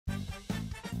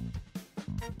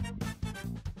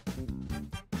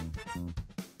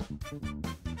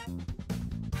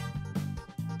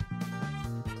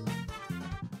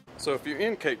So if you're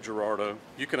in Cape Girardeau,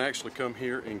 you can actually come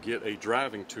here and get a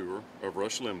driving tour of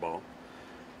Rush Limbaugh.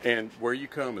 And where you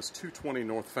come is 220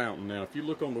 North Fountain. Now, if you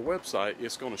look on the website,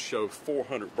 it's going to show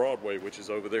 400 Broadway, which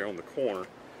is over there on the corner.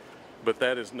 But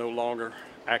that is no longer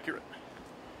accurate.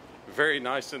 Very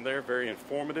nice in there, very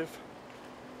informative.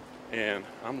 And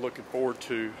I'm looking forward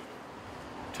to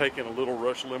taking a little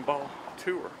Rush Limbaugh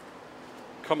tour.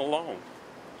 Come along,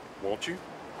 won't you?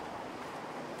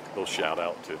 A little shout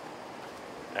out to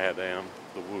Adam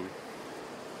the Woo,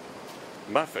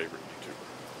 my favorite YouTuber.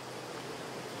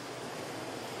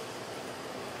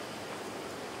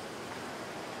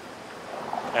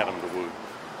 Adam the Woo.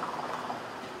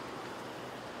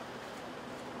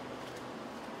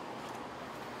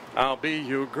 I'll be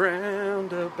your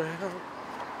groundabout.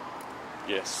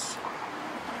 Yes.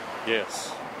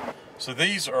 Yes. So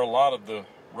these are a lot of the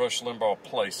Rush Limbaugh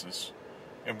places,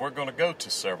 and we're going to go to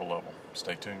several of them.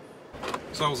 Stay tuned.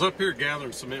 So I was up here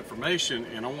gathering some information,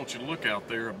 and I want you to look out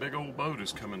there. A big old boat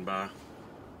is coming by.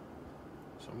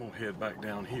 So I'm going to head back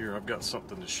down here. I've got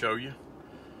something to show you.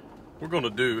 We're going to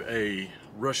do a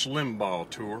Rush Limbaugh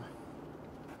tour.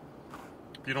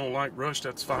 If you don't like Rush,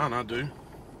 that's fine, I do.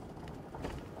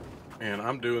 And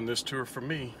I'm doing this tour for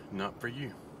me, not for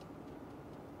you.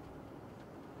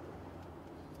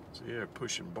 So yeah,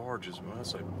 pushing barges. Well,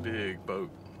 that's a big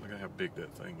boat. Look at how big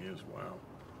that thing is. Wow.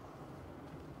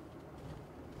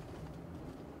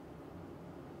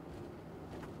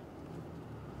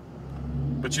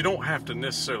 But you don't have to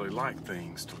necessarily like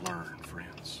things to learn,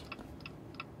 friends.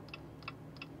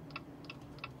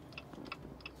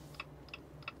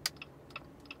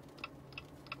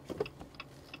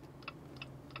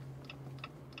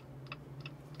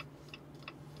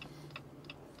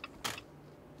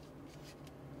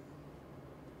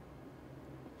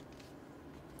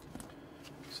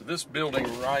 So this building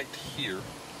right here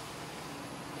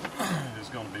is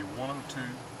going to be 102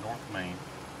 North Main.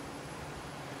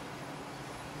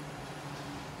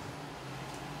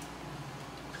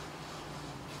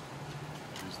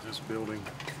 Is this building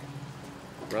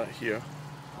right here.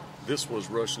 This was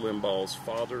Rush Limbaugh's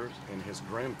father's and his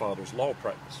grandfather's law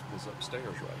practice. Is upstairs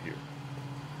right here.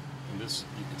 And this,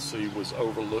 you can see, was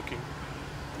overlooking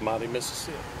mighty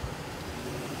Mississippi.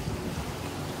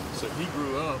 So he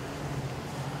grew up,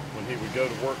 when he would go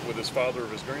to work with his father or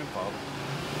his grandfather,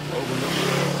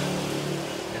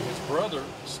 overlooking. And his brother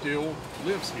still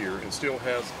lives here and still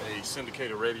has a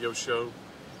syndicated radio show,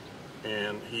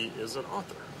 and he is an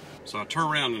author. So I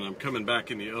turn around and I'm coming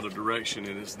back in the other direction,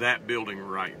 and it's that building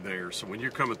right there. So when you're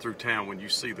coming through town, when you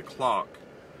see the clock,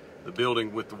 the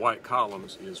building with the white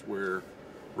columns is where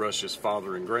Rush's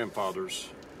father and grandfather's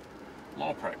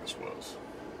law practice was.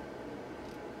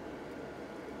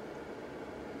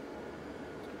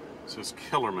 It says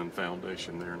Kellerman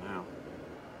Foundation there now.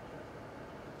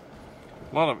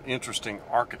 A lot of interesting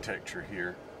architecture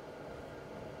here.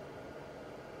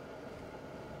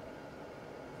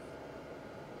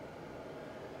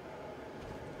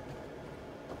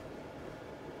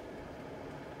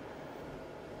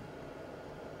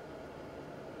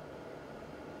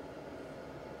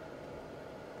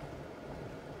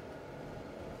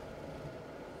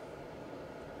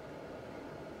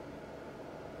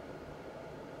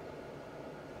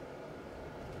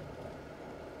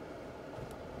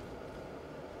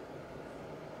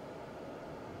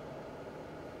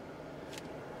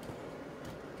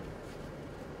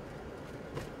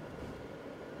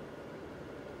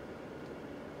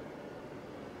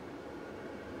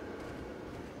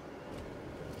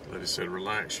 Lady said,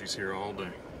 relax, she's here all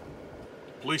day.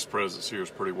 Police presence here is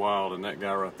pretty wild, and that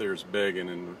guy right there is begging,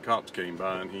 and the cops came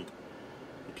by, and he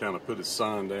kind of put his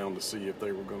sign down to see if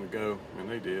they were going to go, and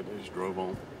they did. They just drove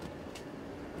on.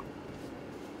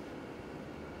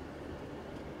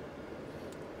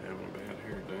 Having a bad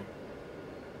hair day.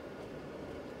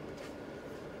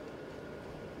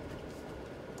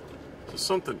 So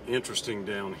something interesting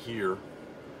down here.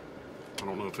 I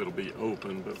don't know if it'll be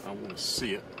open, but I want to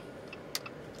see it.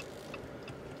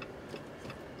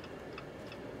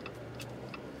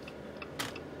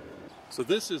 So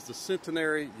this is the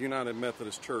Centenary United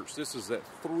Methodist Church. This is at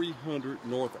 300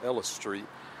 North Ellis Street.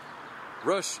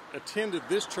 Rush attended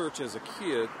this church as a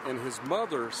kid, and his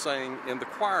mother sang in the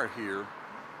choir here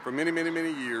for many, many,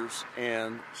 many years,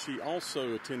 and she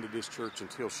also attended this church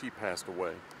until she passed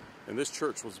away. And this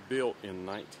church was built in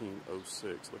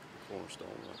 1906. Look at the cornerstone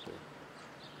right there.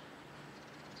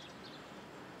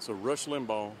 So Rush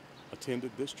Limbaugh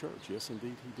attended this church. Yes,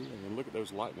 indeed he did. And look at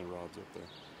those lightning rods up there.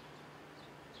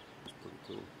 It's pretty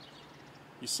cool.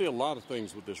 You see a lot of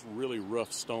things with this really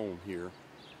rough stone here,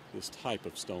 this type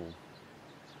of stone.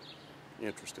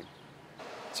 Interesting.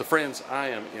 So friends, I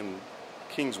am in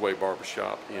Kingsway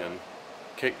Barbershop in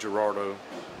Cape Girardeau,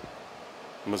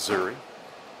 Missouri.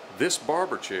 This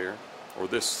barber chair, or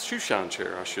this shoe shine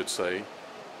chair I should say,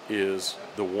 is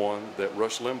the one that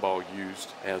Rush Limbaugh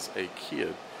used as a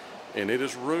kid. And it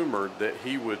is rumored that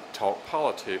he would talk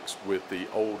politics with the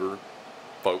older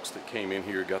folks that came in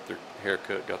here, got their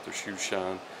haircut, got their shoes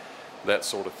shine, that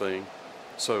sort of thing.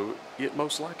 So it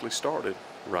most likely started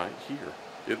right here.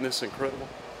 Isn't this incredible?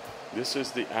 This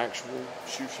is the actual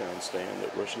shoe shine stand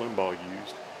that Rush Limbaugh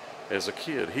used as a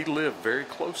kid. He lived very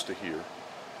close to here,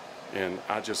 and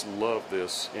I just love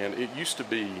this. And it used to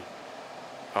be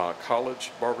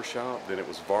college barbershop, then it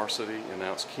was Varsity, and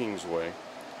now it's Kingsway.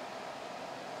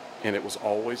 And it was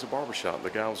always a barbershop. The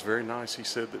guy was very nice. He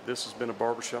said that this has been a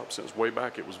barbershop since way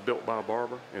back. It was built by a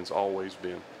barber, and it's always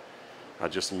been. I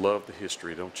just love the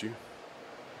history, don't you?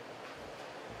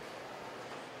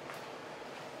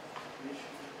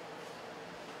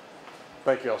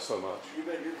 Thank y'all so much.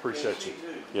 Appreciate you.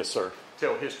 Yes, sir.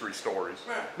 Tell history stories.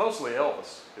 Mostly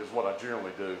Elvis is what I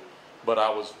generally do. But I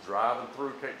was driving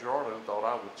through Cape Girardeau and thought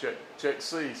I would check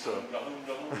C. So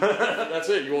that's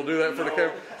it. You want to do that for the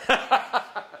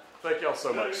camera? Thank y'all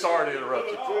so much. Sorry to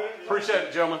interrupt you. Appreciate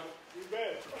it, gentlemen. You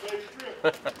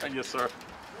bet. Yes, sir.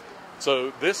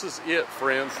 So this is it,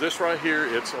 friends. This right here,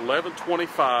 it's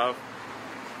 11:25.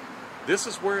 This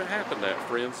is where it happened at,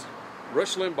 friends.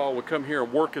 Rush Limbaugh would come here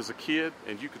and work as a kid,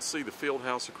 and you could see the field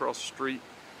house across the street.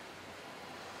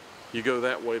 You go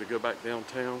that way to go back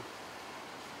downtown,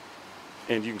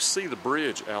 and you can see the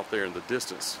bridge out there in the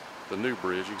distance, the new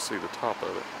bridge. You can see the top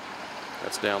of it.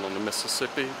 That's down on the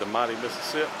Mississippi, the mighty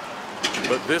Mississippi.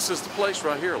 But this is the place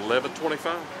right here,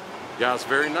 11:25. Guys,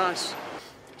 very nice.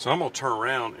 So I'm going to turn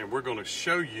around and we're going to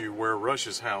show you where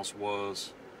Rush's house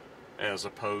was as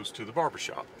opposed to the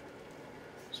barbershop.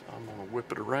 So I'm going to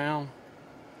whip it around.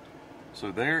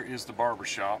 So there is the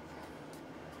barbershop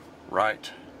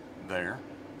right there.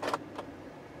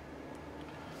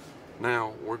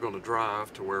 Now we're going to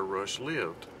drive to where Rush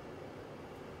lived.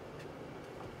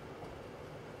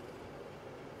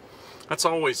 That's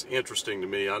always interesting to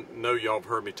me. I know y'all have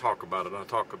heard me talk about it. I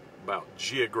talk about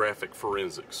geographic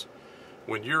forensics.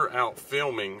 When you're out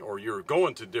filming or you're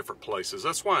going to different places,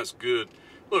 that's why it's good.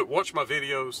 Look, watch my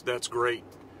videos, that's great.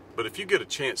 But if you get a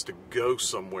chance to go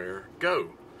somewhere, go.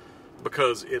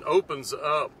 Because it opens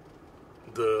up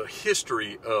the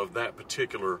history of that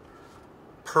particular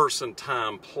person,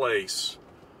 time, place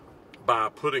by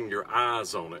putting your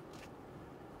eyes on it.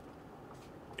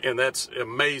 And that's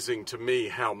amazing to me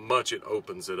how much it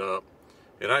opens it up.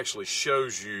 It actually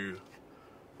shows you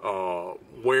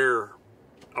where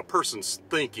a person's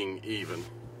thinking even.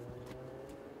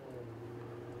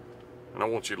 And I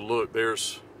want you to look,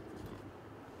 there's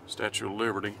Statue of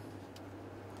Liberty.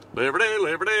 Liberty,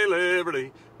 liberty,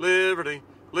 liberty, liberty,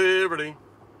 liberty.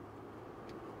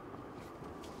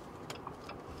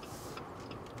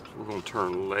 So we're going to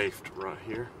turn left right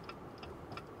here.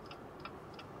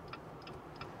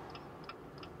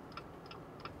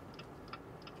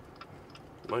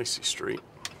 Lacey Street.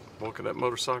 Well, could that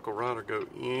motorcycle rider go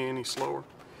any slower?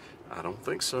 I don't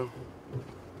think so.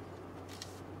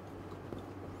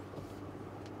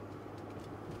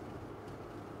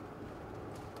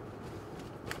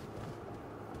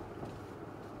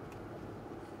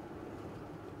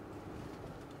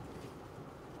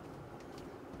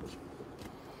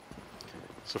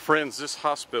 So friends, this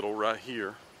hospital right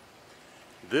here,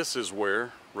 this is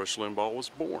where Rush Limbaugh was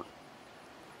born.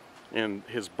 And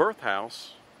his birth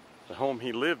house, the home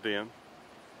he lived in,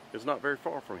 is not very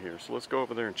far from here. So let's go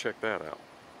over there and check that out.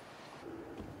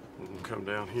 We can come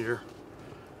down here,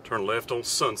 turn left on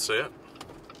Sunset.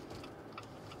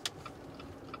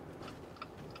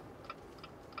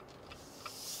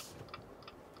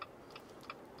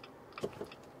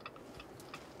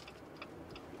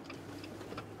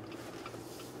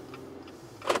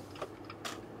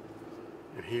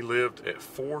 And he lived at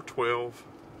 412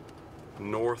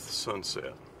 North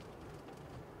Sunset.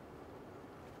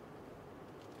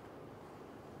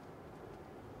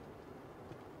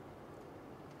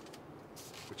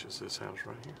 Which is this house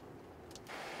right here.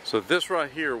 So this right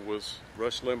here was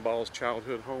Rush Limbaugh's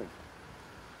childhood home.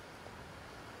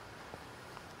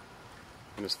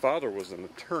 And his father was an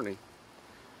attorney.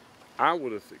 I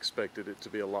would have expected it to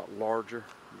be a lot larger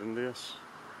than this.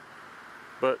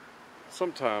 But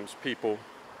sometimes people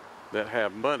that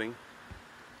have money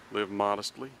live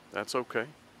modestly. That's okay.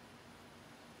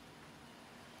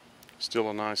 Still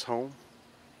a nice home.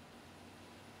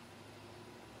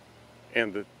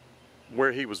 And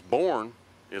where he was born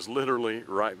is literally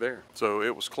right there. So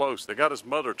it was close. They got his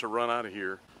mother to run out of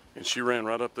here And she ran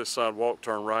right up this sidewalk,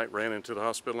 turned right, ran into the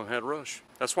hospital and had Rush.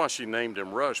 That's why she named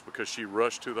him Rush, because she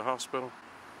rushed to the hospital.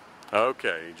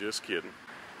 Okay, just kidding.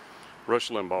 Rush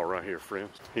Limbaugh right here,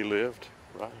 friends. He lived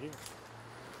right here.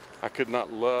 I could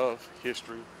not love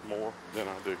history more than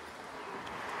I do.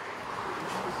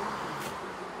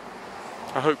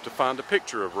 I hope to find a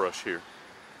picture of Rush here.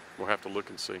 We'll have to look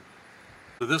and see.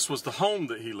 So this was the home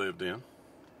that he lived in.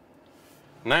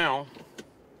 Now,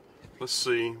 let's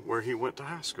see where he went to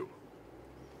high school.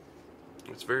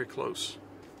 It's very close.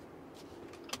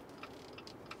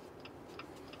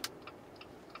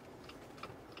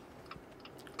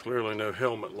 Clearly no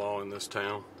helmet law in this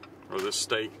town, or this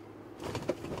state.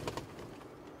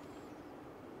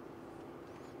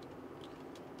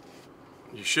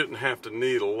 You shouldn't have to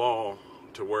need a law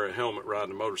to wear a helmet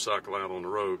riding a motorcycle out on the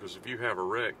road, because if you have a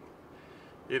wreck,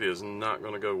 it is not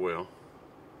going to go well.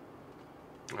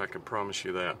 I can promise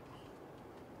you that.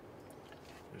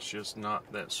 It's just not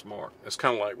that smart. It's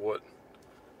kind of like what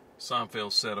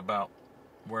Seinfeld said about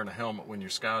wearing a helmet when you're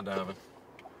skydiving.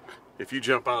 If you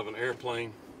jump out of an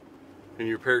airplane and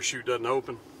your parachute doesn't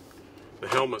open, the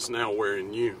helmet's now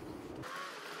wearing you.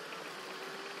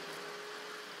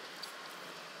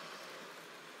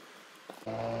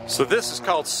 So this is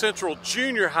called Central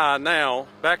Junior High now.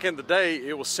 Back in the day,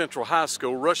 it was Central High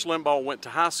School. Rush Limbaugh went to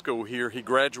high school here. He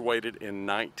graduated in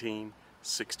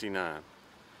 1969.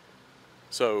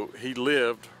 So he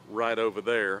lived right over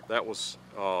there. That was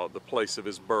the place of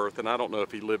his birth. And I don't know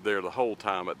if he lived there the whole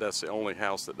time, but that's the only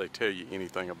house that they tell you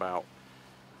anything about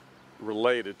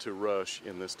related to Rush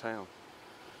in this town.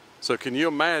 So can you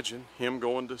imagine him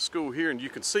going to school here? And you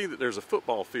can see that there's a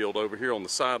football field over here on the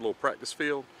side, little practice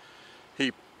field.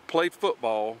 He played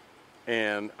football,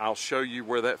 and I'll show you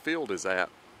where that field is at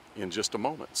in just a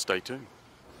moment. Stay tuned.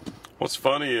 What's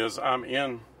funny is I'm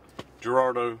in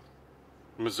Girardeau,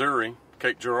 Missouri,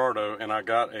 Cape Girardeau, and I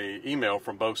got an email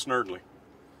from Bo Snerdley.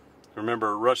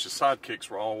 Remember, Rush's sidekicks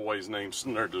were always named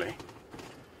Snerdley.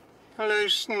 Hello,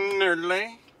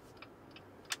 Snerdley.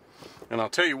 And I'll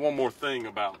tell you one more thing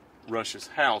about Rush's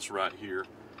house right here.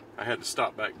 I had to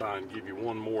stop back by and give you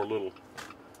one more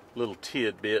little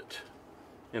tidbit.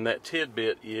 And that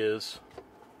tidbit is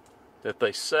that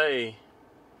they say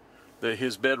that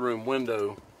his bedroom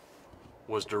window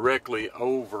was directly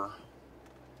over,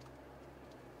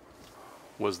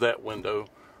 was that window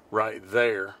right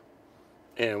there.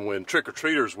 And when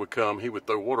trick-or-treaters would come, he would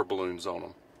throw water balloons on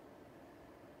them.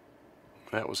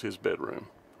 That was his bedroom.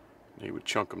 He would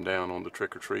chunk them down on the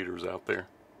trick-or-treaters out there.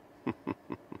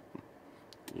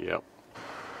 Yep.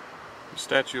 The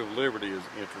Statue of Liberty is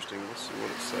interesting. Let's see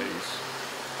what it says.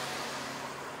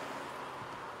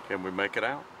 Can we make it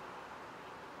out?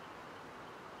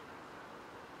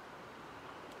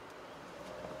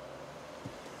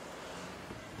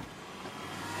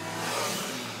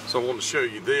 So I want to show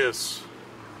you this.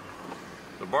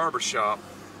 The barber shop.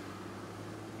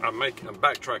 I'm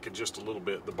backtracking just a little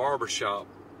bit. The barber shop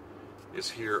is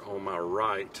here on my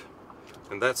right,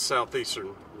 and that's Southeastern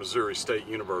Missouri State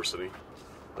University.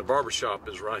 The barbershop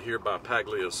is right here by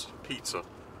Paglia's Pizza.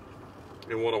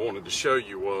 And what I wanted to show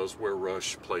you was where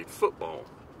Rush played football.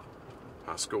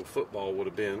 High school football would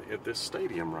have been at this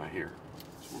stadium right here.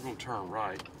 So we're going to turn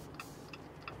right.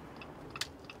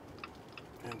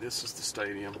 And this is the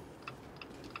stadium.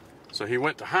 So he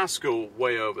went to high school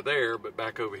way over there, but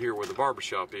back over here where the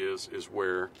barbershop is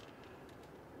where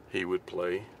he would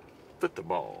play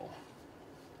football.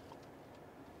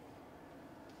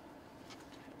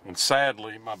 And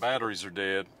sadly, my batteries are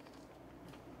dead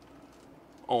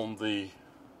on the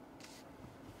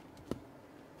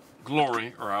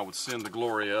Glory, or I would send the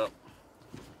Glory up.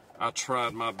 I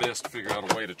tried my best to figure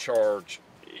out a way to charge.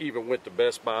 Even went to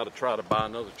Best Buy to try to buy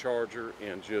another charger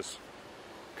and just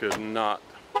could not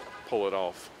pull it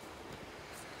off.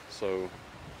 So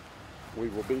we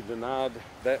will be denied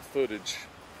that footage.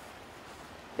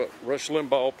 But Rush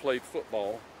Limbaugh played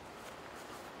football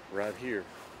right here.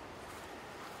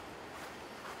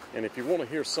 And if you want to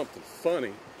hear something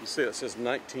funny, you see it says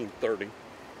 1930.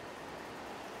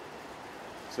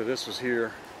 So this was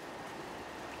here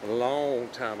a long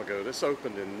time ago. This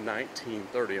opened in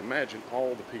 1930. Imagine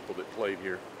all the people that played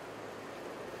here.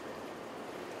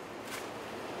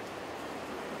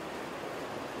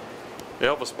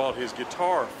 Elvis bought his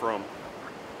guitar from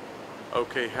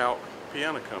OK Houck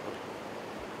Piano Company.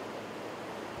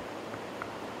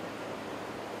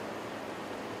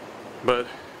 But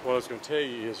what I was going to tell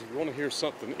you is, if you want to hear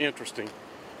something interesting,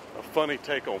 a funny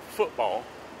take on football,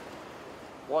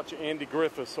 watch Andy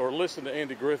Griffiths, or listen to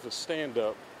Andy Griffiths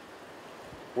stand-up,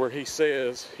 where he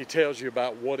tells you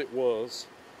about what it was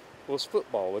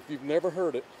football. If you've never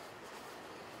heard it,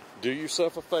 do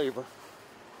yourself a favor.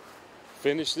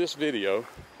 Finish this video.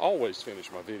 Always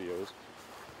finish my videos.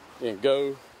 And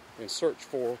go and search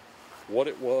for what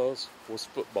it was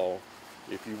football.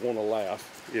 If you want to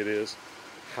laugh, it is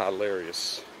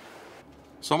hilarious.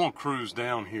 So I'm going to cruise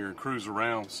down here and cruise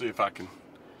around, see if I can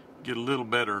get a little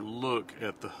better look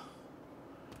at the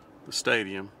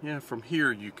stadium. Yeah, from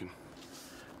here you can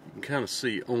kind of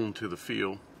see onto the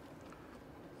field.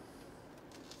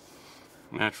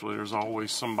 Naturally, there's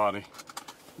always somebody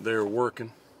there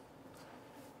working.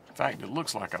 In fact, it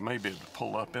looks like I may be able to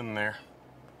pull up in there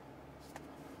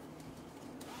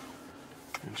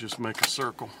and just make a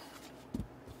circle.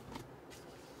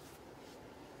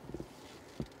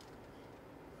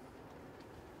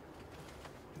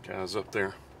 Guys up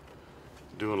there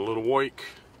doing a little wake.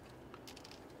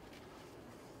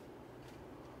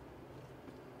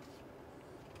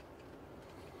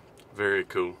 Very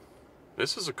cool.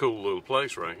 This is a cool little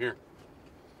place right here.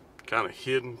 Kind of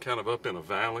hidden, kind of up in a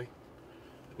valley.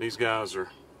 These guys are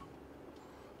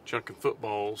chunking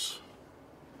footballs.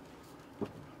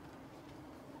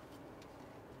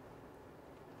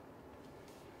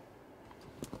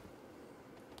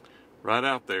 Right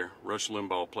out there, Rush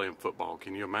Limbaugh playing football.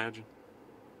 Can you imagine?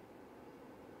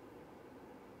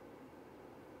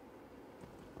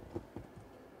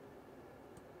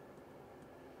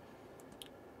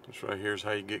 This right here is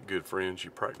how you get good, friends. You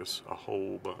practice a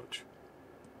whole bunch.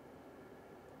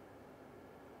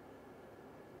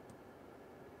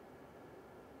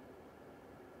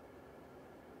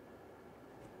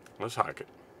 Let's hike it.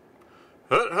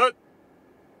 Hut, hut.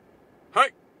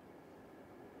 Hike.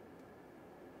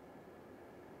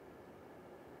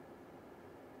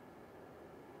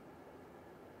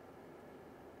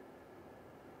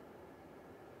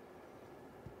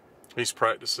 He's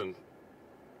practicing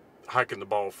hiking the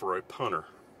ball for a punter.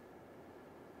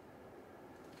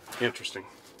 Interesting.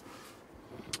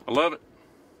 I love it.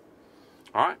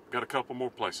 All right, got a couple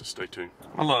more places. Stay tuned.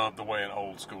 I love the way an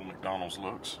old school McDonald's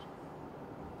looks.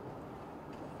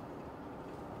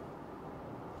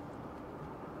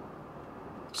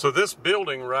 So this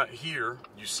building right here,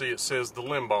 you see it says the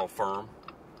Limbaugh firm,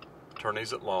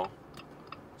 attorneys at law.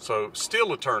 So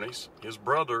still attorneys. His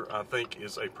brother, I think,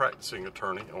 is a practicing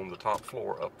attorney on the top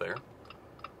floor up there.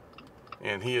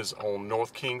 And he is on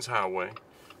North Kings Highway.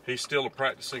 He's still a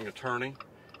practicing attorney.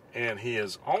 And he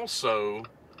is also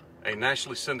a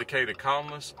nationally syndicated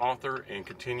columnist, author, and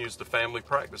continues the family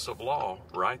practice of law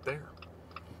right there.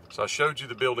 So I showed you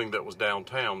the building that was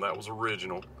downtown. That was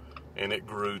original. And it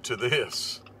grew to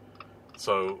this.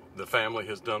 So the family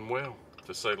has done well,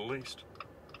 to say the least.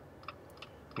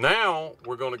 Now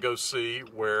we're going to go see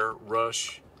where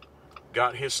Rush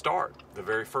got his start, the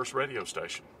very first radio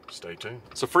station. Stay tuned.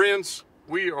 So friends,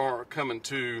 we are coming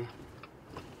to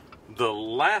the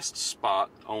last spot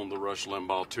on the Rush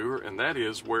Limbaugh tour, and that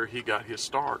is where he got his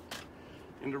start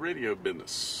in the radio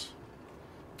business.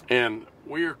 And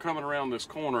we are coming around this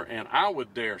corner, and I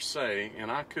would dare say, and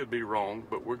I could be wrong,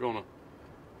 but we're gonna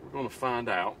find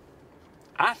out.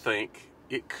 I think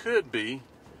it could be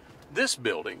this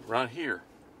building right here.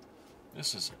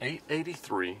 This is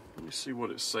 883. Let me see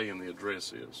what it's saying the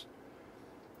address is.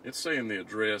 It's saying the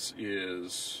address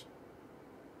is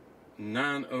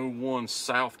 901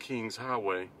 South Kings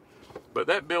Highway. But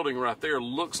that building right there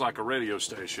looks like a radio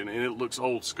station, and it looks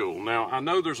old school. Now, I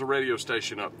know there's a radio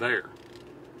station up there,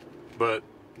 but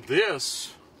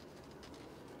this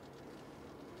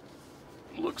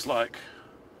looks like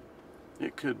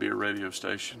it could be a radio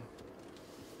station.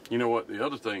 You know what? The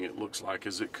other thing it looks like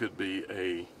is it could be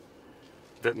a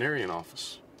veterinarian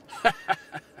office.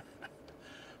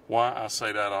 Why I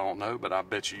say that, I don't know, but I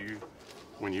bet you,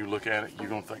 when you look at it, you're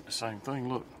going to think the same thing.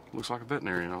 Look, looks like a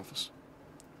veterinarian office.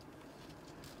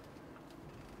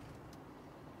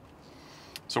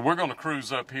 So we're going to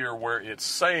cruise up here where it's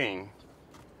saying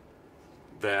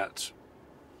that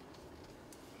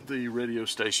the radio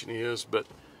station is, but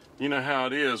you know how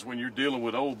it is when you're dealing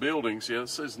with old buildings. Yeah, it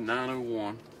says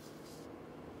 901.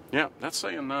 Yeah, that's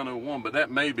saying 901, but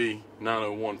that may be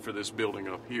 901 for this building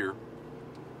up here.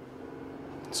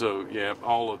 So, yeah,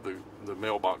 all of the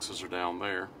mailboxes are down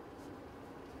there.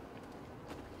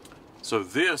 So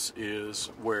this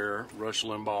is where Rush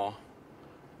Limbaugh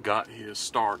got his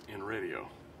start in radio.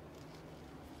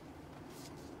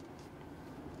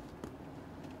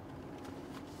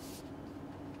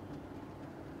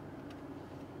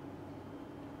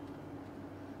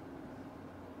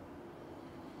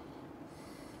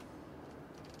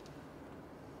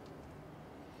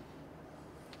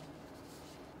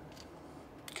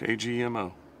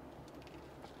 KGMO.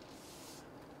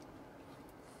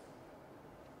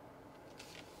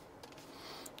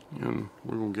 And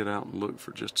we're going to get out and look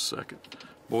for just a second.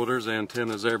 Boy, there's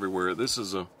antennas everywhere. This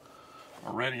is a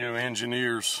radio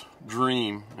engineer's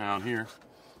dream out here,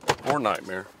 or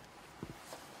nightmare.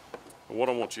 And what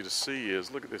I want you to see is,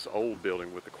 look at this old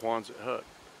building with the Quonset hut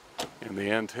and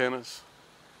the antennas.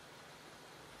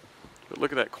 But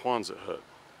look at that Quonset hut.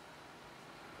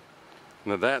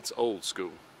 Now that's old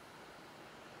school.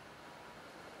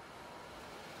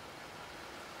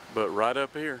 But right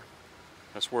up here,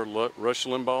 that's where Rush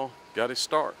Limbaugh got his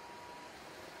start.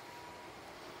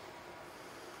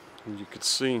 And you could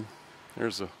see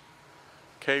there's a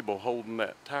cable holding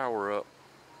that tower up,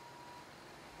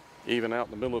 even out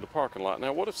in the middle of the parking lot.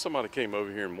 Now, what if somebody came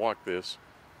over here and walked this,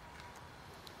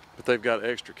 but they've got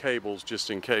extra cables just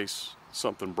in case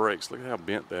something breaks? Look at how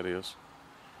bent that is.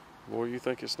 Boy, you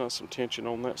think it's not some tension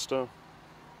on that stuff?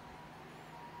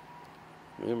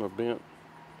 Them are bent.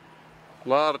 A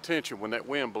lot of tension when that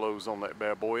wind blows on that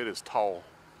bad boy. It is tall.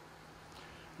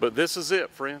 But this is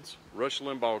it, friends. Rush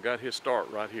Limbaugh got his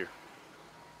start right here.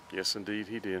 Yes, indeed,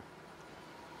 he did.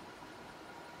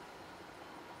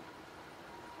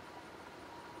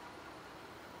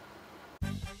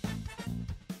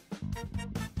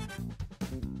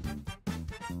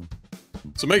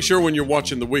 So make sure when you're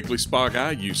watching the Weekly Spa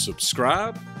Guy, you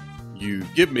subscribe, you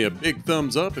give me a big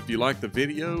thumbs up if you like the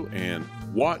video, and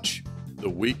watch the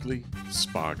Weekly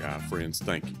Spa Guy, friends.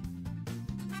 Thank you.